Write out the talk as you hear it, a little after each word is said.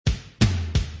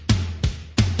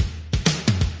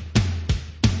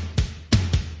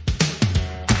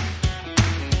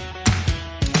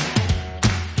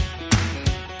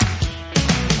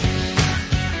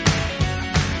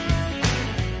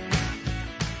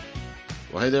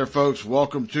Well, hey there, folks.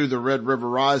 Welcome to the Red River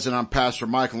Rising. I'm Pastor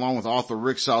Mike along with author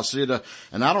Rick Salceda.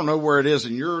 And I don't know where it is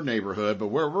in your neighborhood, but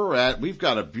where we're at, we've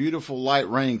got a beautiful light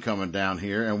rain coming down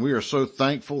here, and we are so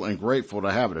thankful and grateful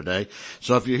to have it today.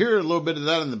 So if you hear a little bit of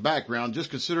that in the background,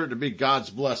 just consider it to be God's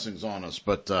blessings on us.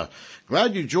 But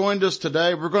glad you joined us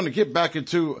today. We're going to get back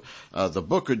into the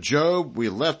book of Job. We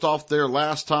left off there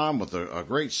last time with a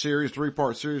great series,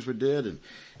 3-part series we did.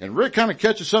 And Rick, kind of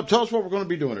catch us up. Tell us what we're going to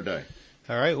be doing today.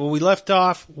 All right. Well, we left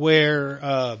off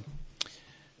where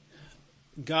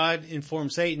God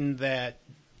informed Satan that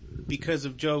because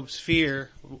of Job's fear,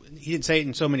 he didn't say it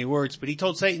in so many words, but he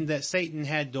told Satan that Satan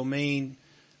had domain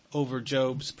over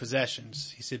Job's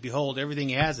possessions. He said, behold, everything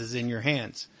he has is in your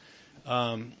hands.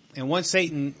 And once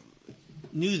Satan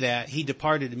knew that, he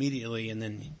departed immediately,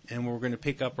 and we're going to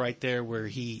pick up right there where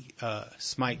he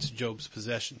smites Job's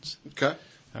possessions. Okay.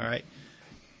 All right.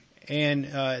 And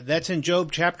that's in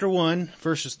Job chapter 1,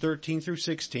 verses 13 through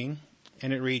 16.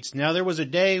 And it reads, Now there was a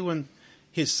day when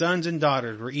his sons and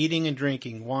daughters were eating and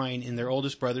drinking wine in their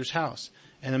oldest brother's house.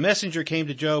 And a messenger came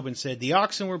to Job and said, The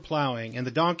oxen were plowing, and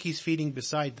the donkeys feeding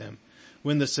beside them,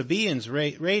 when the Sabaeans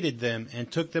raided them and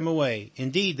took them away.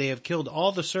 Indeed, they have killed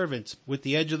all the servants with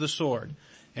the edge of the sword,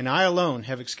 and I alone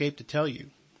have escaped to tell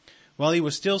you. While he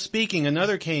was still speaking,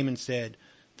 another came and said,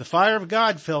 The fire of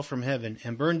God fell from heaven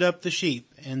and burned up the sheep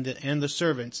and the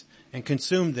servants and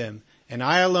consumed them, and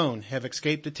I alone have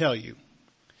escaped to tell you.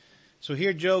 So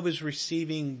here Job is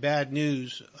receiving bad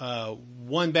news,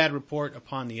 one bad report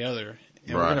upon the other,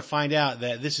 and We're going to find out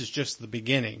that this is just the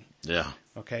beginning. Yeah.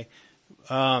 Okay.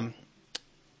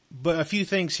 But a few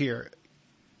things here.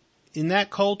 In that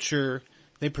culture,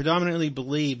 they predominantly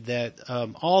believed that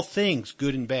all things,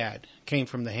 good and bad, came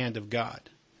from the hand of God.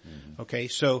 Mm-hmm. Okay,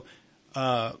 so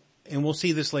and we'll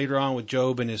see this later on with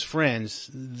Job and his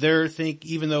friends.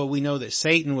 Even though we know that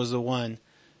Satan was the one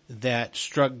that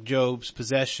struck Job's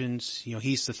possessions,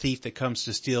 he's the thief that comes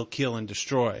to steal, kill, and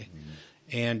destroy.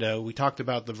 Mm-hmm. And we talked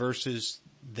about the verses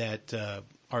that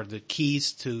are the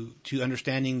keys to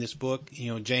understanding this book.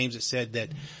 James, it said that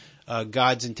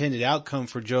God's intended outcome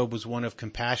for Job was one of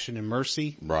compassion and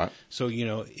mercy. Right. So,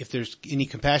 if there's any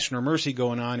compassion or mercy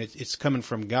going on, it's coming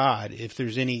from God. If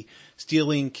there's any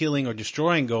stealing, killing, or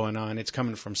destroying going on, it's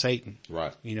coming from Satan.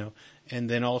 Right. And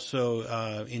then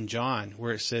also, in John,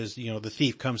 where it says, the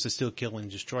thief comes to steal, kill, and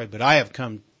destroy, but I have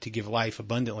come to give life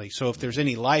abundantly. So if there's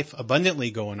any life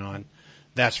abundantly going on,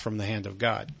 that's from the hand of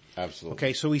God. Absolutely.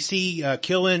 Okay. So we see,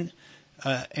 killing,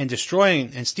 and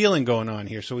destroying and stealing going on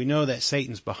here. So we know that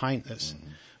Satan's behind this. Mm-hmm.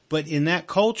 But in that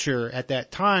culture at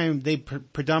that time, they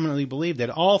predominantly believed that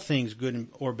all things, good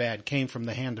or bad, came from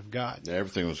the hand of God. Yeah,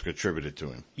 everything was contributed to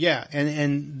him. Yeah.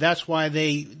 And that's why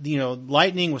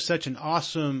lightning was such an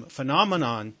awesome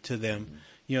phenomenon to them.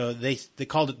 Mm-hmm. They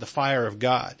called it the fire of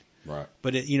God. Right.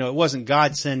 But it wasn't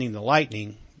God sending the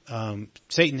lightning.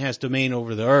 Satan has domain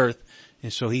over the earth.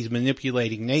 And so he's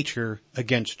manipulating nature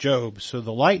against Job. So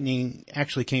the lightning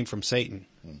actually came from Satan.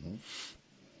 Mm-hmm.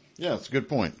 Yeah, that's a good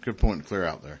point. Good point to clear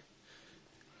out there.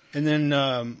 And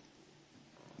then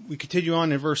we continue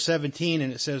on in verse 17,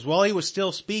 and it says, While he was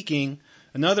still speaking,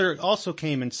 another also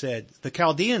came and said, The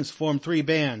Chaldeans formed 3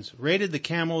 bands, raided the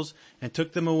camels, and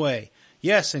took them away.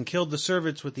 Yes, and killed the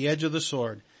servants with the edge of the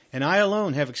sword. And I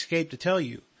alone have escaped to tell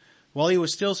you. While he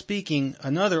was still speaking,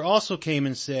 another also came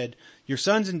and said, Your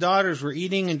sons and daughters were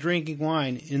eating and drinking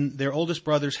wine in their oldest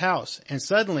brother's house. And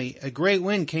suddenly a great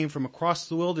wind came from across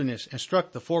the wilderness and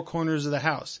struck the 4 corners of the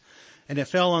house. And it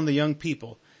fell on the young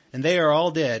people. And they are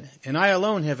all dead. And I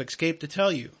alone have escaped to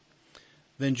tell you.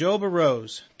 Then Job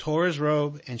arose, tore his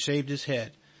robe, and shaved his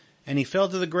head. And he fell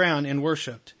to the ground and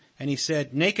worshipped. And he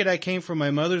said, Naked I came from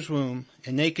my mother's womb,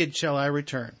 and naked shall I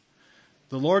return.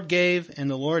 The Lord gave, and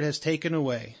the Lord has taken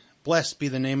away. Blessed be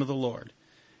the name of the Lord.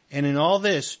 And in all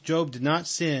this, Job did not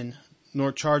sin,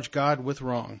 nor charge God with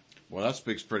wrong. Well, that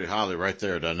speaks pretty highly right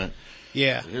there, doesn't it?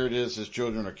 Yeah. Here it is, his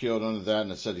children are killed under that,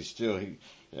 and it said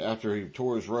after he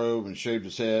tore his robe and shaved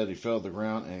his head, he fell to the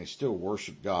ground, and he still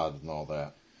worshiped God and all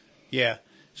that. Yeah.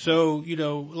 So, a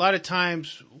lot of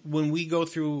times when we go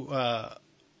through a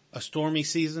stormy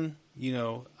season,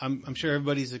 I'm sure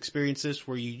everybody's experienced this,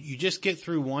 where you just get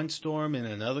through one storm and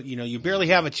another, you barely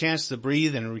have a chance to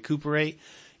breathe and recuperate,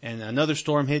 and another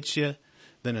storm hits you,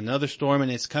 then another storm,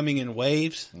 and it's coming in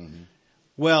waves. Mm-hmm.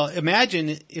 Well,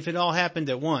 imagine if it all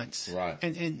happened at once. Right.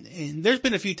 And there's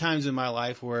been a few times in my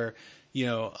life where,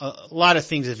 a lot of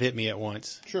things have hit me at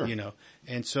once. Sure.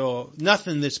 And so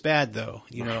nothing this bad though.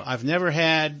 I've never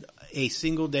had a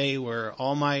single day where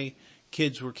all my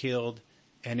kids were killed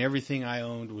and everything I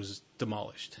owned was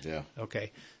demolished. Yeah.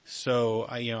 Okay. So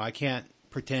I can't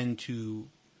pretend to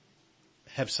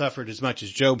have suffered as much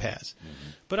as Job has.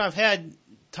 But I've had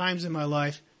times in my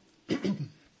life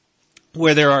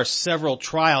where there are several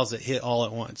trials that hit all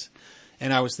at once.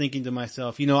 And I was thinking to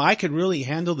myself, I could really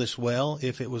handle this well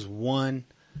if it was one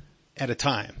at a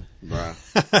time. Right.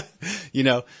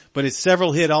 But it's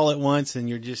several hit all at once, and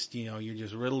you're just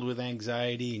riddled with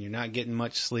anxiety, and you're not getting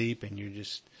much sleep, and you're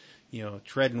just,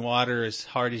 treading water as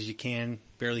hard as you can,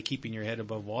 barely keeping your head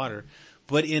above water.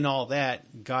 But in all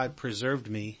that, God preserved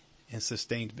me and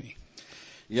sustained me.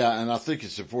 Yeah, and I think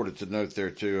it's important to note there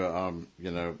too,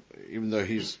 even though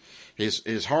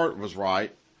his heart was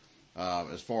right,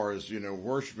 as far as,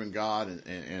 worshiping God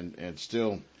and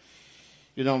still,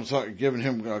 I'm sorry, giving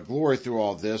him glory through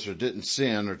all this, or didn't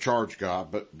sin or charge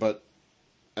God, but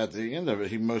at the end of it,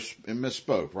 he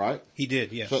misspoke, right? He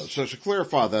did, yes. So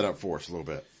clarify that up for us a little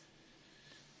bit.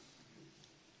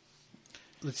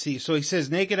 Let's see. So he says,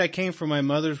 naked I came from my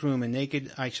mother's womb, and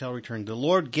naked I shall return. The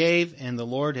Lord gave, and the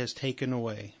Lord has taken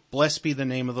away. Blessed be the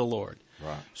name of the Lord.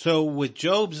 Right. So with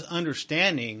Job's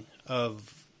understanding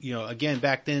of, again,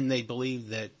 back then they believed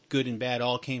that good and bad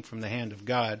all came from the hand of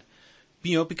God,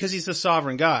 because he's a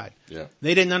sovereign God. Yeah.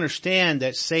 They didn't understand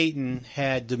that Satan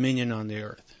had dominion on the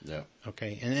earth. Yeah.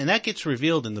 Okay. And that gets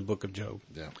revealed in the book of Job.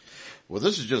 Yeah. Well,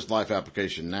 this is just life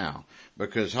application now,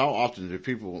 because how often do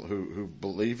people who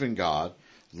believe in God,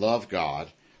 love God,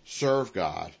 serve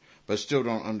God, but still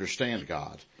don't understand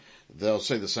God, they'll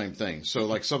say the same thing. So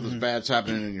like something's bad's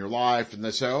happening in your life, and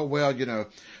they say, oh, well,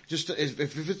 just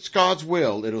if it's God's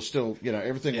will, it'll still,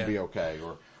 everything will be okay.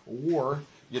 Or,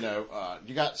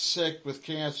 you got sick with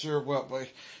cancer. Well,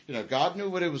 God knew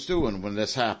what he was doing when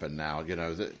this happened now,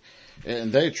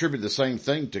 and they attribute the same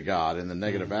thing to God in the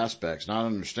negative aspects, not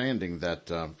understanding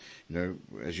that,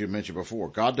 as you mentioned before,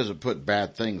 God doesn't put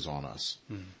bad things on us.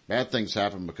 Bad things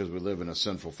happen because we live in a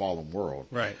sinful, fallen world.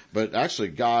 Right. But actually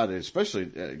God, especially,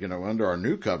 under our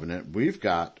new covenant, we've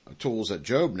got tools that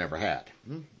Job never had.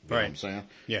 You know what I'm saying?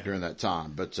 Yeah. During that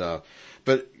time.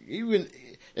 But even,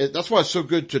 that's why it's so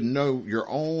good to know your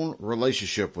own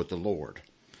relationship with the Lord.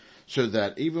 So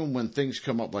that even when things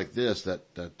come up like this,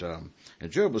 and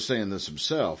Job was saying this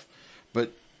himself,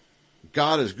 but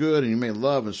God is good and you may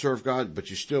love and serve God, but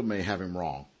you still may have him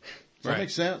wrong. Does that make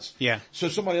sense? Yeah. So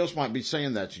somebody else might be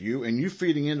saying that to you, and you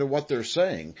feeding into what they're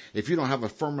saying. If you don't have a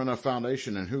firm enough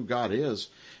foundation in who God is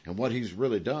and what he's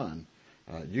really done,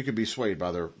 you could be swayed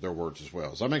by their words as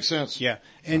well. Does that make sense? Yeah.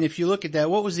 And if you look at that,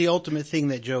 what was the ultimate thing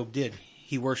that Job did?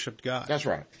 He worshiped God. That's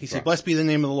right. He said, blessed be the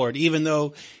name of the Lord, even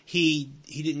though he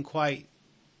didn't quite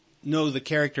know the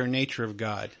character and nature of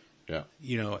God. Yeah.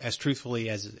 As truthfully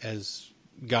as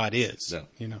God is.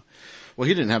 Yeah. Well,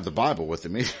 he didn't have the Bible with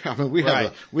him either. I mean,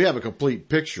 we have a complete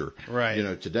picture.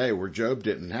 Right. Today where Job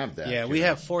didn't have that. Yeah, we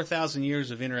have 4,000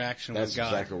 years of interaction with God.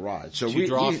 That's exactly right. So we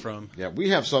draw from. Yeah, we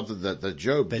have something that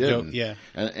Job didn't. Yeah.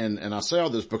 And I say all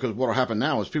this because what will happen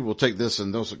now is people will take this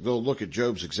and they'll look at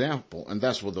Job's example, and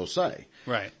that's what they'll say.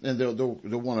 Right. And they'll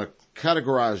want to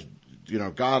categorize,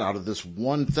 God out of this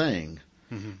one thing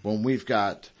when we've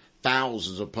got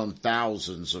thousands upon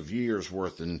thousands of years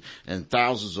worth and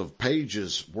thousands of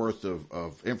pages worth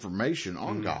of information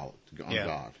on God,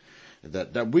 God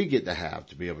that we get to have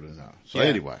to be able to know. So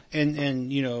anyway.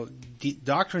 And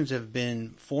doctrines have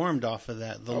been formed off of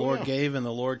that. The Lord gave and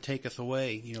the Lord taketh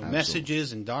away,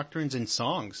 messages and doctrines and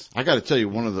songs. I got to tell you,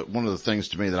 one of the things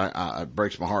to me that it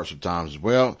breaks my heart sometimes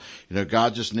is,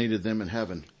 God just needed them in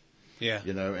heaven. Yeah.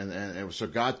 And so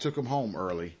God took them home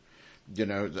early.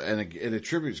 And it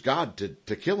attributes God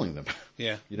to killing them,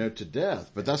 yeah, to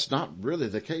death. But that's not really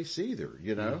the case either,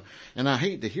 And I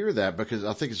hate to hear that because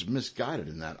I think it's misguided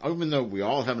in that. Even though we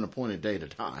all have an appointed day to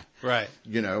die, right?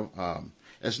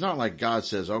 It's not like God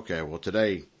says, "Okay, well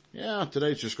today's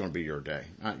just going to be your day,"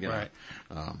 right?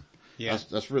 Yeah,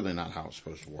 that's really not how it's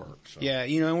supposed to work. So. Yeah,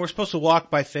 and we're supposed to walk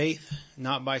by faith,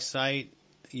 not by sight.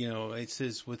 It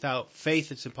says without faith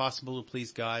it's impossible to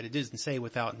please God. It doesn't say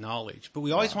without knowledge, but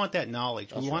we always want that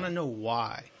knowledge. We want to know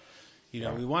why. We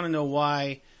want to know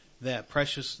why that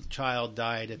precious child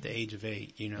died at the age of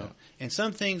 8, And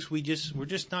some things we're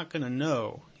just not going to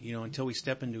know, until we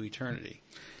step into eternity.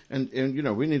 And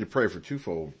we need to pray for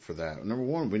twofold for that. Number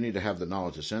one, we need to have the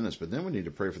knowledge that's in us, but then we need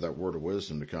to pray for that word of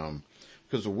wisdom to come,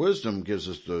 because the wisdom gives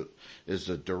us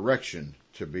the direction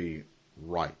to be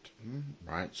right.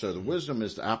 So the wisdom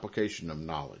is the application of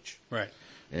knowledge. Right.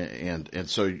 And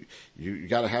so you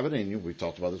got to have it in you. We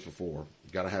talked about this before.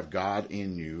 You got to have God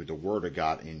in you, the word of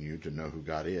God in you to know who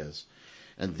God is.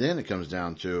 And then it comes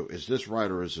down to, is this right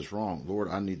or is this wrong? Lord,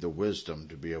 I need the wisdom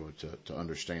to be able to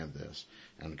understand this.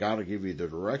 And God will give you the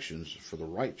directions for the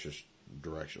righteous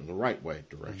direction, the right way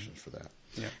directions for that.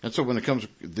 Yeah. And so when it comes to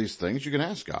these things, you can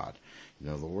ask God,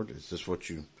 Lord, is this what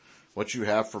you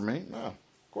have for me? No, of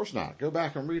course not. Go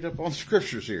back and read up on the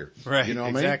scriptures here. Right. You know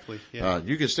what exactly. I mean? Yeah.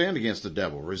 You can stand against the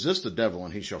devil, resist the devil,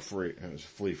 and he shall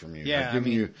flee from you. Yeah, I've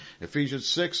given you Ephesians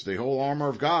 6, the whole armor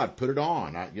of God. Put it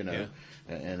on, Yeah.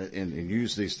 and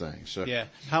use these things. So, Yeah.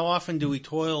 How often do we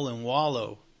toil and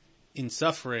wallow in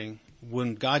suffering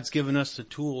when God's given us the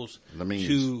tools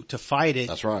to fight it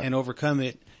That's right. and overcome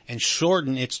it and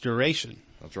shorten its duration?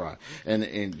 That's right. And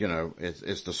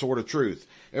it's the sword of truth.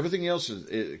 Everything else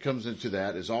it comes into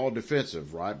that is all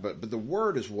defensive, right? But the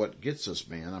word is what gets us,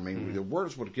 man. I mean, the word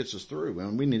is what gets us through,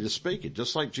 and we need to speak it,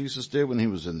 just like Jesus did when he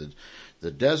was in the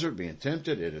desert being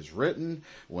tempted. It is written.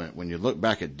 When you look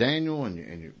back at Daniel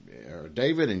or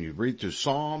David and you read through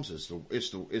Psalms,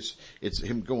 it's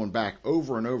him going back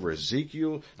over and over.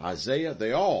 Ezekiel, Isaiah,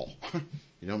 they all.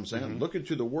 You know what I'm saying? Mm-hmm. Look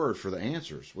into the word for the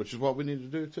answers, which is what we need to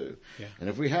do too. Yeah. And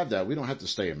if we have that, we don't have to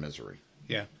stay in misery.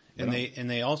 Yeah. And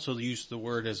they also use the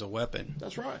word as a weapon.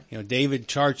 That's right. David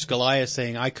charged Goliath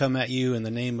saying, "I come at you in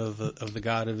the name of the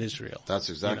God of Israel."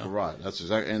 That's exactly right. That's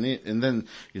exactly, and then,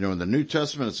 in the New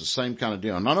Testament, it's the same kind of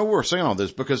deal. And I know we're saying all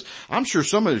this because I'm sure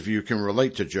some of you can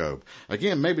relate to Job.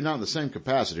 Again, maybe not in the same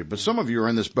capacity, but some of you are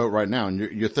in this boat right now and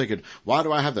you're thinking, why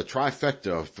do I have the trifecta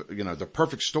of, the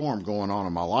perfect storm going on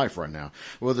in my life right now?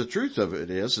 Well, the truth of it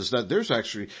is that there's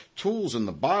actually tools in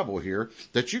the Bible here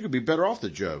that you could be better off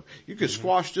than Job. You could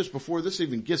squash this before this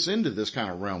even gets into this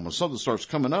kind of realm. When something starts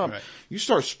coming up, right. You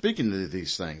start speaking to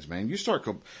these things, man. You start,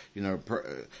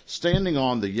 standing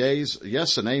on the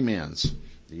yes and amens,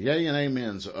 the yea and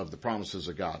amens of the promises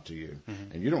of God to you.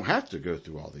 Mm-hmm. And you don't have to go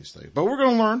through all these things. But we're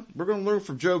going to learn. We're going to learn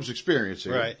from Job's experience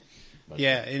here. Right.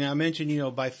 Yeah, and I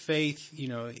mentioned, by faith,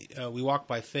 we walk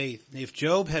by faith. If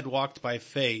Job had walked by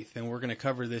faith, and we're going to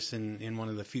cover this in one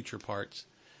of the future parts,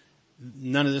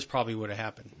 none of this probably would have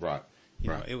happened. Right.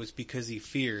 Right. It was because he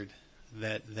feared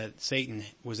that Satan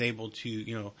was able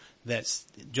to, that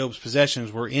Job's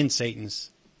possessions were in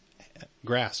Satan's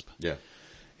grasp. Yeah.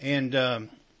 And, I'll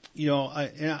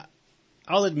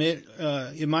admit,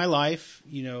 in my life,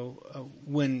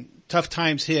 when tough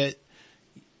times hit,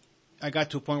 I got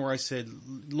to a point where I said,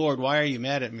 "Lord, why are you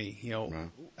mad at me? Right.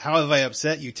 How have I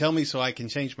upset you? Tell me so I can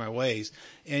change my ways."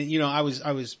 And, I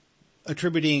was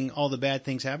attributing all the bad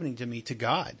things happening to me to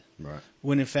God. Right.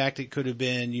 When in fact it could have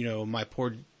been, my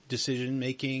poor decision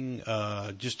making,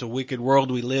 just a wicked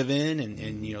world we live in,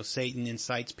 and Satan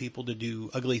incites people to do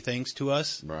ugly things to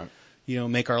us. Right.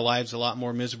 Make our lives a lot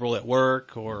more miserable at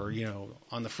work, or,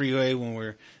 on the freeway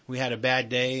when we had a bad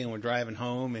day and we're driving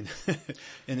home and,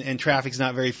 and traffic's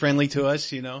not very friendly to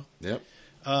us, Yep.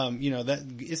 That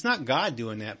it's not God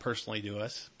doing that personally to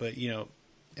us, but,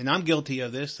 and I'm guilty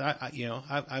of this.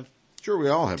 I've sure we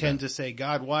all have tend been. to say,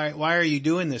 "God, why are you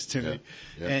doing this to me?"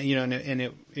 Yeah. And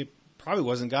it probably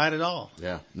wasn't God at all.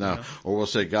 Yeah. No. Or we'll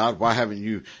say, "God, why haven't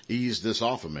you eased this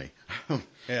off of me?"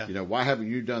 Yeah. Why haven't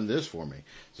you done this for me?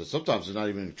 So sometimes it's not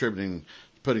even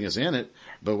putting us in it,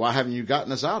 but why haven't you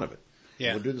gotten us out of it?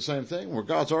 Yeah. We'll do the same thing where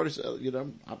God's already said,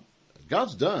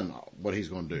 God's done what he's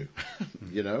going to do,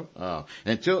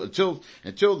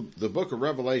 until the book of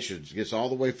Revelation gets all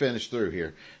the way finished through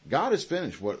here. God has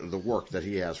finished the work that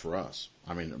he has for us.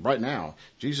 I mean, right now,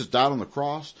 Jesus died on the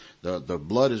cross, the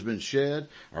blood has been shed,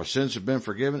 our sins have been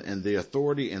forgiven, and the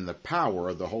authority and the power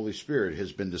of the Holy Spirit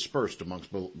has been dispersed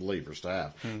amongst believers to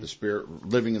have the Spirit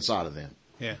living inside of them.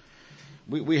 Yeah.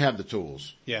 We have the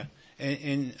tools. Yeah.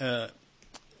 And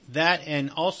that,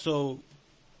 and also,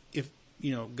 if,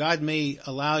 God may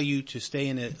allow you to stay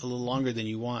in it a little longer than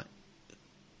you want,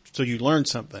 so you learn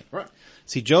something. Right.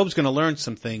 See, Job's going to learn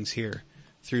some things here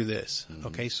through this. Mm-hmm.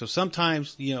 Okay. So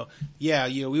sometimes, we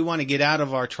want to get out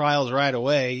of our trials right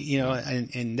away,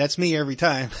 and that's me every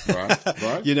time. Right.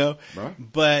 Right. Right.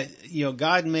 But,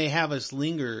 God may have us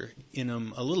linger in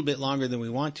them a little bit longer than we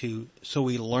want to, so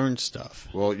we learn stuff.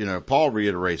 Well, Paul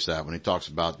reiterates that when he talks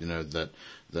about,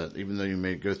 that even though you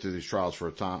may go through these trials for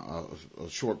a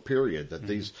short period, that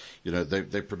these,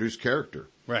 they produce character.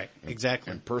 Right.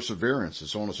 Exactly. And perseverance and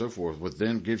so on and so forth, which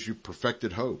then gives you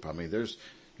perfected hope. I mean,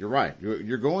 you're right.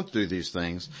 You're going through these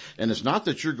things, and it's not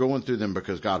that you're going through them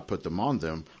because God put them on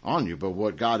you, but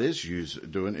what God is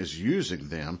doing is using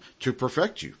them to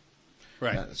perfect you.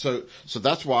 Right. So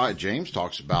that's why James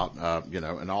talks about,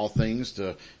 in all things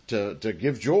to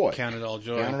give joy. Count it all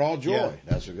joy. Count it all joy. Yeah.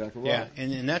 That's exactly right. Yeah.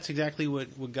 And that's exactly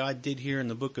what God did here in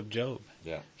the book of Job.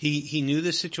 Yeah. He knew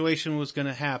this situation was going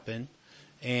to happen,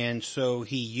 and so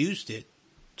he used it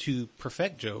to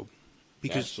perfect Job.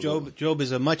 Because Absolutely. Job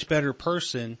is a much better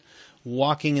person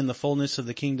walking in the fullness of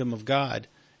the kingdom of God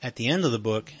at the end of the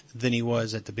book than he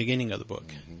was at the beginning of the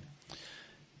book.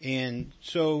 And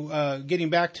so, getting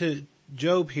back to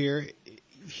Job here,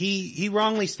 he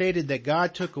wrongly stated that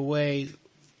God took away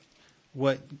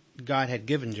what God had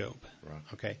given Job. Right.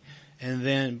 Okay. And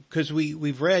then, cause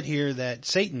we've read here that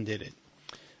Satan did it.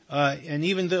 And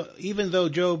even though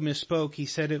Job misspoke, he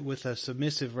said it with a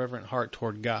submissive, reverent heart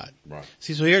toward God. Right.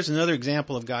 See, so here's another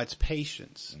example of God's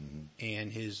patience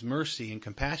and his mercy and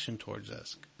compassion towards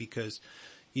us, because,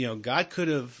 God could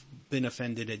have been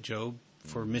offended at Job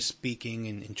for misspeaking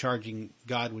and charging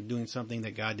God with doing something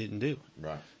that God didn't do.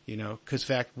 Right. Cause in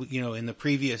fact, in the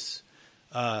previous,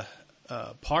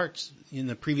 parts, in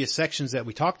the previous sections that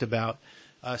we talked about,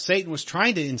 Satan was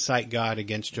trying to incite God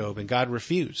against Job and God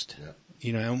refused.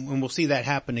 Yeah. And we'll see that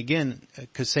happen again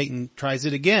because Satan tries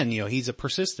it again. He's a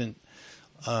persistent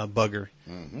bugger.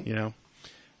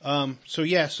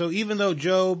 So even though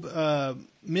Job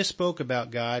misspoke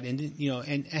about God, and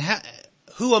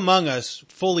who among us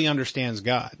fully understands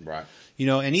God? Right.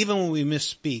 And even when we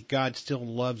misspeak, God still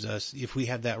loves us if we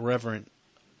have that reverent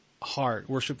heart,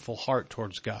 worshipful heart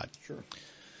towards God. Sure.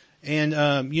 And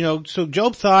so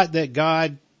Job thought that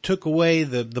God took away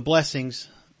the blessings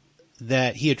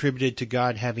that he attributed to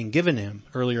God having given him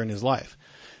earlier in his life.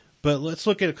 But let's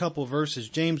look at a couple of verses.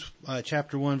 James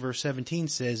chapter 1 verse 17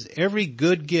 says, "Every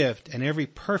good gift and every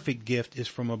perfect gift is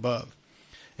from above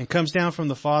and comes down from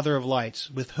the Father of lights,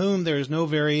 with whom there is no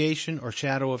variation or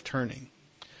shadow of turning."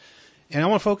 And I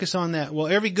want to focus on that. Well,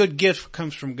 every good gift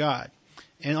comes from God,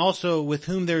 and also with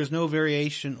whom there is no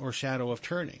variation or shadow of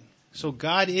turning. So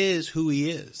God is who he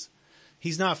is.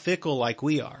 He's not fickle like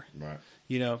we are. Right.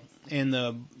 And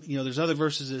there's other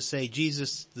verses that say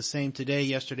Jesus the same today,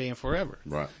 yesterday, and forever.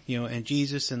 Right. And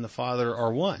Jesus and the Father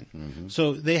are one. Mm-hmm.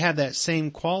 So they have that same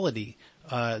quality.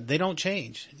 They don't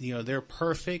change. They're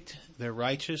perfect, they're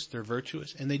righteous, they're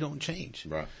virtuous, and they don't change.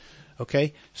 Right.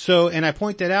 Okay? So, and I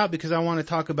point that out because I want to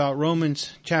talk about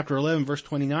Romans chapter 11 verse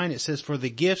 29. It says, "For the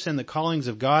gifts and the callings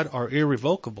of God are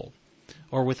irrevocable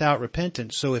or without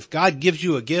repentance." So if God gives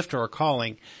you a gift or a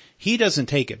calling, he doesn't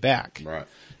take it back. Right.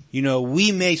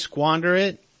 We may squander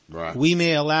it. Right. We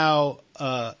may allow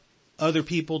other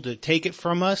people to take it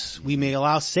from us. We may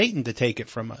allow Satan to take it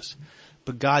from us.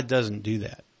 But God doesn't do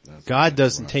that. God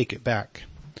doesn't take it back.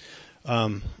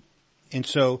 And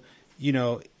so,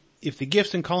 if the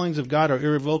gifts and callings of God are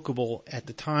irrevocable at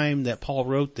the time that Paul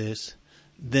wrote this,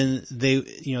 then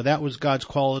that was God's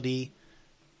quality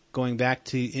going back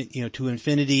to, to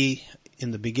infinity in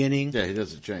the beginning. Yeah, he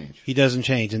doesn't change. He doesn't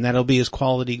change, and that'll be his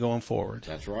quality going forward.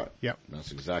 That's right. Yep.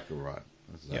 That's exactly right.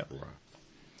 Right.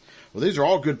 Well, these are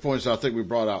all good points I think we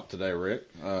brought out today, Rick.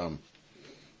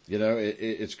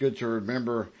 It's good to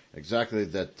remember exactly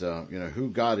that, who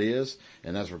God is.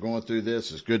 And as we're going through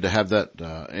this, it's good to have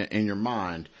that, in your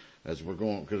mind as we're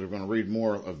going, because we're going to read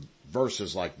more of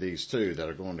verses like these too that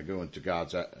are going to go into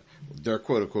their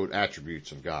quote unquote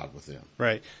attributes of God within.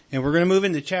 Right. And we're going to move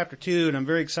into chapter 2, and I'm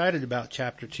very excited about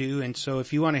chapter 2. And so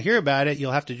if you want to hear about it,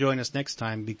 you'll have to join us next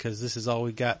time, because this is all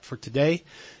we got for today.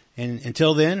 And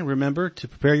until then, remember to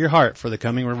prepare your heart for the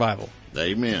coming revival.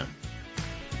 Amen.